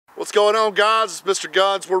What's going on, guys? It's Mr.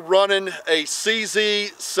 Guns. We're running a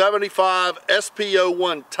CZ75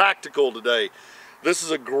 SP01 Tactical today. This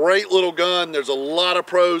is a great little gun. There's a lot of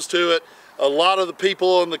pros to it. A lot of the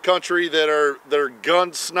people in the country that are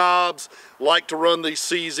gun snobs like to run these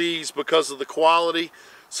CZs because of the quality.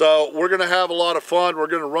 So we're going to have a lot of fun. We're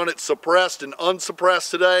going to run it suppressed and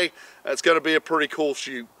unsuppressed today. It's going to be a pretty cool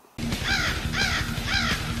shoot.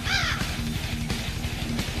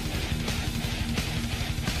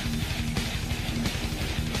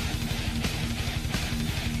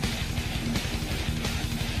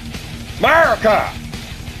 America!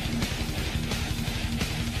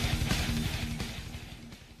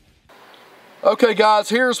 Okay guys,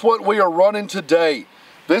 here's what we are running today.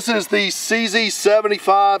 This is the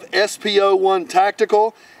CZ75 SP01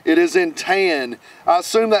 Tactical. It is in tan. I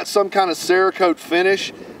assume that's some kind of Cerakote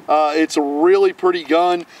finish. It's a really pretty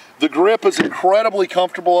gun. The grip is incredibly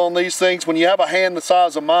comfortable on these things. When you have a hand the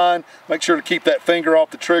size of mine, make sure to keep that finger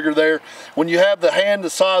off the trigger there. When you have the hand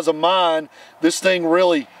the size of mine, this thing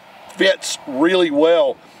really fits really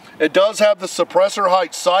well. It does have the suppressor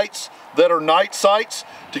height sights that are night sights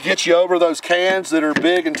to get you over those cans that are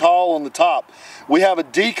big and tall on the top. We have a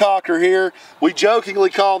decocker here. We jokingly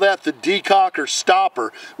call that the decocker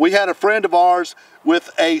stopper. We had a friend of ours with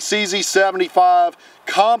a CZ75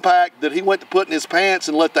 compact that he went to put in his pants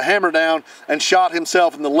and let the hammer down and shot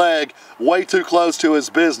himself in the leg way too close to his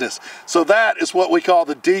business. So that is what we call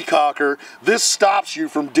the decocker. This stops you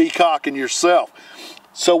from decocking yourself.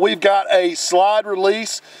 So we've got a slide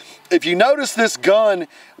release. If you notice this gun,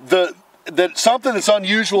 something that's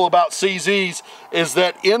unusual about CZs is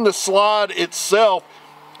that in the slide itself,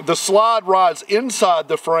 the slide rides inside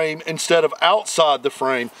the frame instead of outside the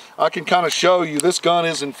frame. I can kind of show you, this gun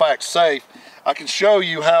is in fact safe. I can show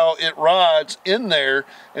you how it rides in there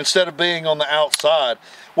instead of being on the outside.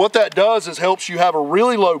 What that does is helps you have a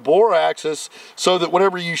really low bore axis so that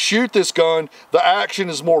whenever you shoot this gun, the action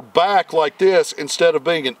is more back like this instead of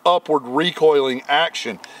being an upward recoiling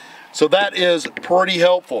action. So that is pretty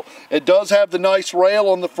helpful. It does have the nice rail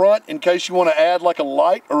on the front in case you want to add like a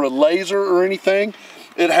light or a laser or anything.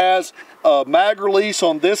 It has a mag release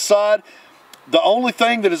on this side. The only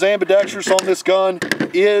thing that is ambidextrous on this gun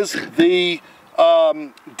is the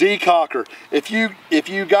decocker. If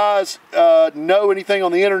you guys know anything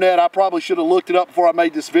on the internet, I probably should have looked it up before I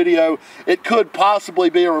made this video. It could possibly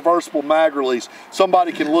be a reversible mag release.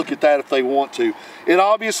 Somebody can look at that if they want to. It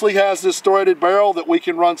obviously has this threaded barrel that we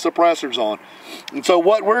can run suppressors on. And so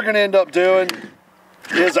what we're going to end up doing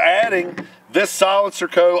is adding this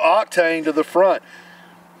Silencerco Octane to the front.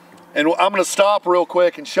 And I'm going to stop real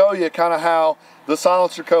quick and show you kind of how the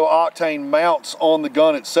Silencerco Octane mounts on the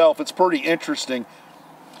gun itself. It's pretty interesting.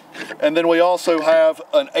 And then we also have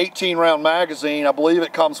an 18-round magazine. I believe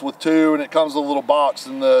it comes with two, and it comes with a little box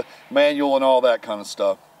and the manual and all that kind of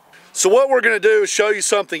stuff. So what we're going to do is show you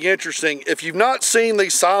something interesting. If you've not seen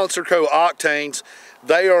these Silencerco Octanes,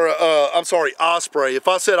 they are, I'm sorry, Osprey. If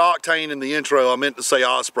I said Octane in the intro, I meant to say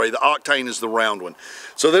Osprey. The Octane is the round one.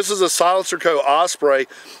 So this is a Silencerco Osprey.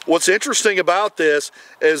 What's interesting about this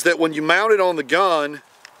is that when you mount it on the gun,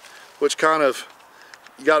 which kind of,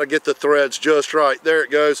 you got to get the threads just right. There it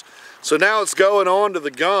goes. So now it's going on to the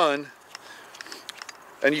gun,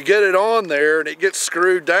 and you get it on there, and it gets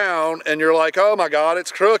screwed down, and you're like, oh my God,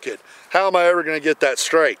 it's crooked. How am I ever going to get that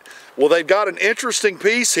straight? Well, they've got an interesting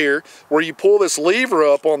piece here where you pull this lever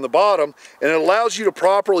up on the bottom, and it allows you to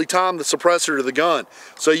properly time the suppressor to the gun.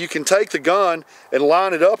 So you can take the gun and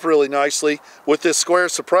line it up really nicely with this square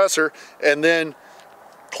suppressor and then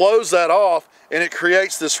close that off, and it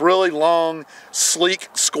creates this really long, sleek,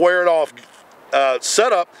 squared off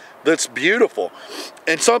setup that's beautiful.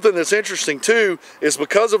 And something that's interesting too is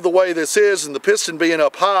because of the way this is and the piston being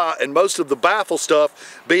up high and most of the baffle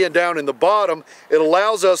stuff being down in the bottom, it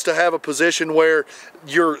allows us to have a position where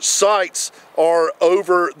your sights are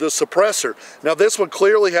over the suppressor. Now this one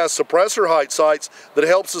clearly has suppressor height sights that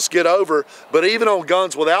helps us get over, but even on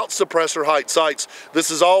guns without suppressor height sights,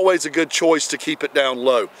 this is always a good choice to keep it down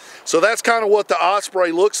low. So that's kind of what the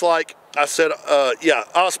Osprey looks like. I said, yeah,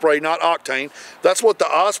 Osprey, not Octane. That's what the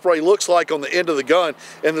Osprey looks like on the end of the gun,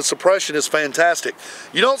 and the suppression is fantastic.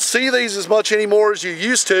 You don't see these as much anymore as you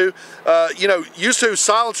used to. You know, used to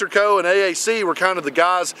Silencerco and AAC were kind of the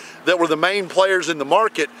guys that were the main players in the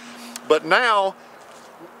market, but now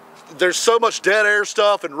there's so much dead air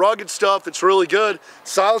stuff and rugged stuff that's really good.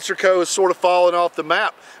 Silencerco has sort of fallen off the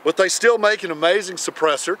map, but they still make an amazing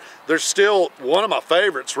suppressor. They're still one of my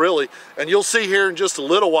favorites, really. And you'll see here in just a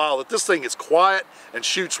little while that this thing is quiet and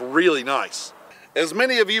shoots really nice. As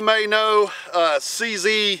many of you may know,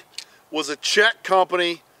 CZ was a Czech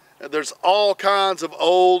company There's all kinds of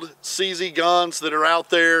old CZ guns that are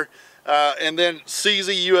out there, and then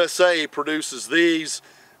CZ USA produces these.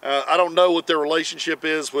 I don't know what their relationship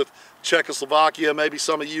is with Czechoslovakia. Maybe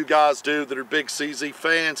some of you guys do that are big CZ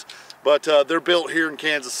fans, but they're built here in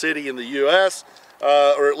Kansas City in the US,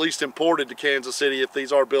 or at least imported to Kansas City if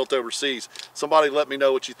these are built overseas. Somebody let me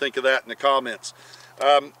know what you think of that in the comments.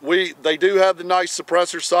 They do have the nice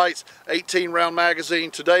suppressor sights, 18 round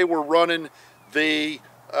magazine. Today we're running the,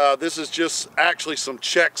 this is just actually some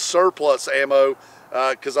Czech surplus ammo,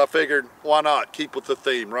 because I figured why not, keep with the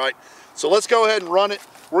theme, right? So let's go ahead and run it.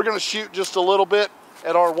 We're gonna shoot just a little bit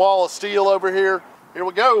at our wall of steel over here. Here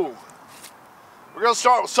we go. We're gonna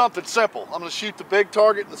start with something simple. I'm gonna shoot the big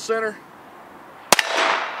target in the center.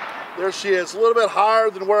 There she is, a little bit higher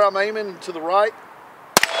than where I'm aiming to the right,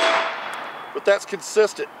 but that's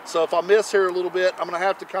consistent. So if I miss here a little bit, I'm gonna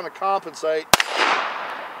have to kind of compensate.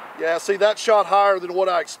 Yeah, see, that shot higher than what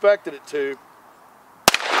I expected it to.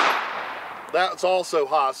 That's also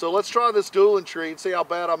high. So let's try this dueling tree and see how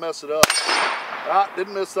bad I mess it up. Ah,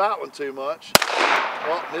 didn't miss that one too much.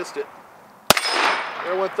 Well, missed it.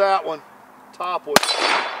 There went that one. Top one.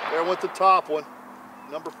 There went the top one.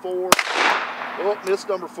 Number 4. Oh, missed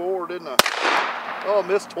number 4, didn't I? Oh,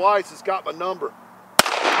 missed twice. It's got my number.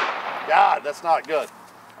 God, that's not good.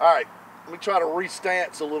 All right, let me try to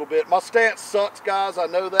re-stance a little bit. My stance sucks, guys. I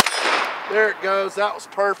know that. There it goes. That was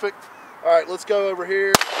perfect. All right, let's go over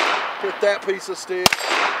here. Hit that piece of steel.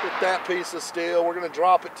 Hit that piece of steel. We're going to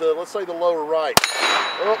drop it to, let's say, the lower right.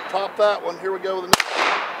 Oh, pop that one. Here we go with the...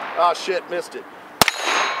 Ah, shit, missed it.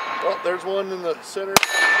 Oh, there's one in the center.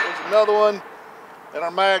 There's another one. And our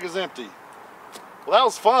mag is empty. Well, that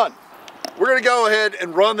was fun. We're going to go ahead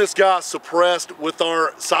and run this guy suppressed with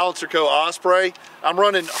our SilencerCo Osprey. I'm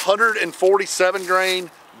running 147 grain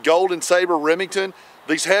Golden Saber Remington.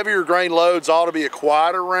 These heavier grain loads ought to be a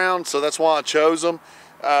quieter round, so that's why I chose them.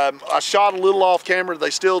 I shot a little off camera.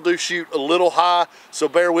 They still do shoot a little high, so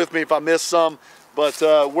bear with me if I miss some. But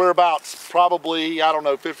we're about probably, I don't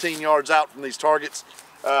know, 15 yards out from these targets.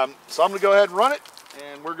 So I'm going to go ahead and run it,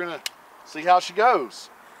 and we're going to see how she goes.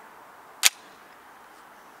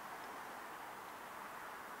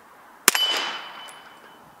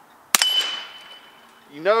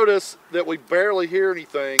 You notice that we barely hear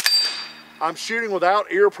anything. I'm shooting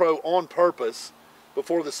without ear pro on purpose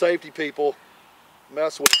before the safety people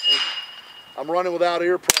mess with me. I'm running without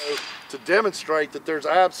ear pro to demonstrate that there's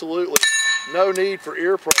absolutely no need for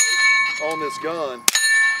ear pro on this gun.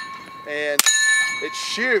 And it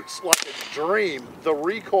shoots like a dream. The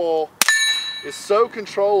recoil is so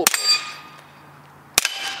controllable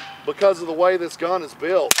because of the way this gun is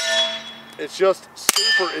built. It's just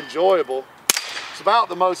super enjoyable. It's about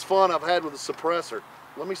the most fun I've had with a suppressor.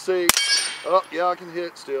 Let me see. Oh, yeah, I can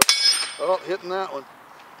hit still. Oh, hitting that one.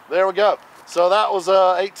 There we go. So that was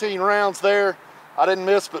 18 rounds there. I didn't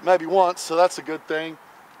miss but maybe once, so that's a good thing.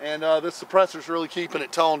 And this suppressor's really keeping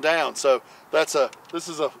it toned down. So this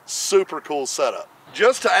is a super cool setup.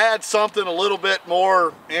 Just to add something a little bit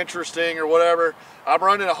more interesting or whatever, I'm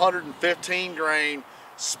running 115 grain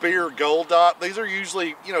Spear Gold Dot. These are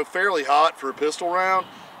usually, you know, fairly hot for a pistol round.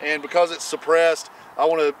 And because it's suppressed, I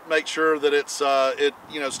want to make sure that it's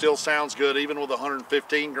still sounds good even with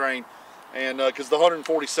 115 grain, and because the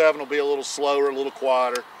 147 will be a little slower, a little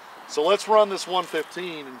quieter. So let's run this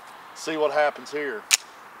 115 and see what happens here.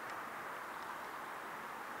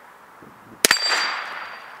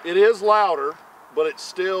 It is louder, but it's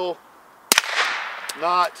still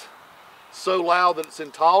not so loud that it's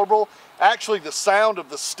intolerable. Actually, the sound of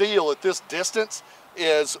the steel at this distance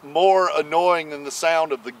is more annoying than the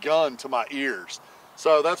sound of the gun to my ears.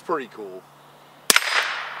 So that's pretty cool.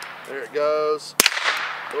 There it goes.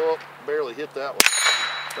 Oh, barely hit that one.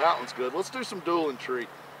 That one's good. Let's do some dueling tree.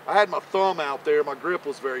 I had my thumb out there. My grip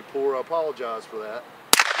was very poor. I apologize for that.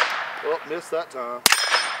 Oh, missed that time.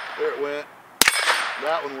 There it went.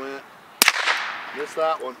 That one went. Missed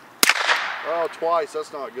that one. Oh, twice.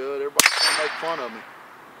 That's not good. Everybody's trying to make fun of me.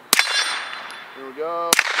 Here we go.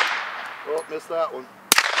 Oh, missed that one.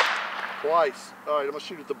 Twice. All right, I'm going to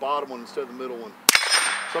shoot at the bottom one instead of the middle one.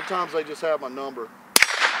 Sometimes they just have my number.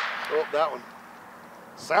 Oh, that one.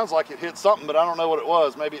 Sounds like it hit something, but I don't know what it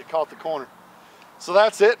was. Maybe it caught the corner. So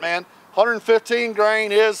that's it, man. 115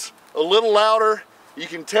 grain is a little louder. You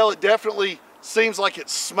can tell it definitely seems like it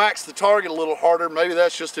smacks the target a little harder. Maybe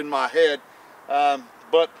that's just in my head.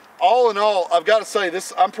 But all in all, I've got to say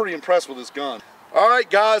this, I'm pretty impressed with this gun. All right,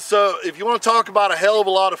 guys, so if you want to talk about a hell of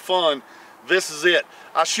a lot of fun, this is it.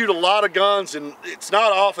 I shoot a lot of guns, and it's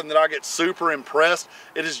not often that I get super impressed.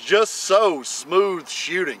 It is just so smooth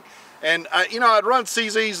shooting. And you know, I'd run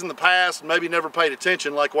CZs in the past and maybe never paid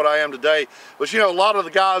attention like what I am today. But you know, a lot of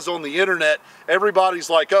the guys on the internet, everybody's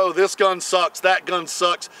like, oh, this gun sucks, that gun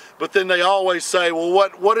sucks. But then they always say, well,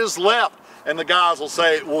 what is left? And the guys will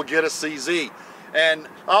say, we'll get a CZ. And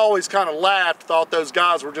I always kind of laughed, thought those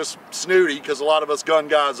guys were just snooty, because a lot of us gun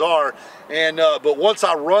guys are. And but once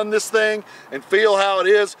I run this thing and feel how it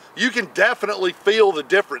is, you can definitely feel the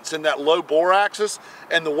difference in that low bore axis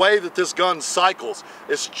and the way that this gun cycles.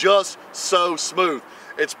 It's just so smooth.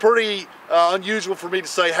 It's pretty unusual for me to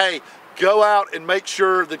say, hey, go out and make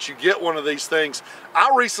sure that you get one of these things.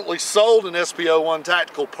 I recently sold an SP01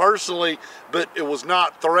 Tactical personally, but it was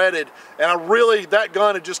not threaded. And that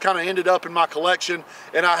gun had just kind of ended up in my collection,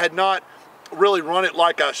 and I had not really run it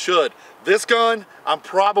like I should. This gun, I'm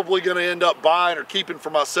probably going to end up buying or keeping for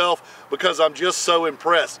myself because I'm just so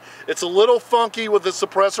impressed. It's a little funky with the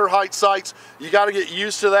suppressor height sights. You got to get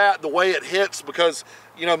used to that, the way it hits, because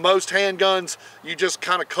you know, most handguns, you just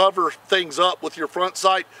kind of cover things up with your front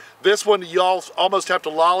sight. This one, you almost have to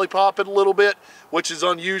lollipop it a little bit, which is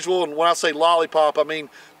unusual. And when I say lollipop, I mean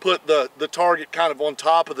put the target kind of on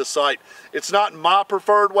top of the sight. It's not my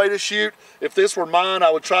preferred way to shoot. If this were mine,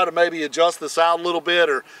 I would try to maybe adjust this out a little bit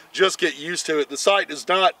or just get used to it. The sight does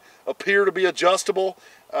not appear to be adjustable.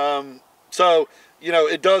 So, you know,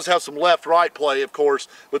 it does have some left-right play, of course,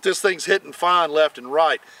 but this thing's hitting fine left and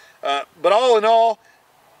right. But all in all,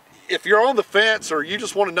 if you're on the fence or you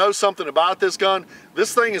just want to know something about this gun,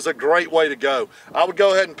 this thing is a great way to go. I would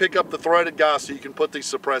go ahead and pick up the threaded guy so you can put these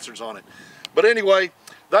suppressors on it. But anyway,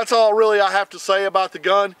 that's all really I have to say about the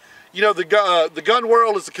gun. You know, the gun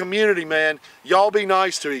world is a community, man. Y'all be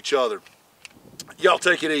nice to each other. Y'all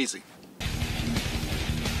take it easy.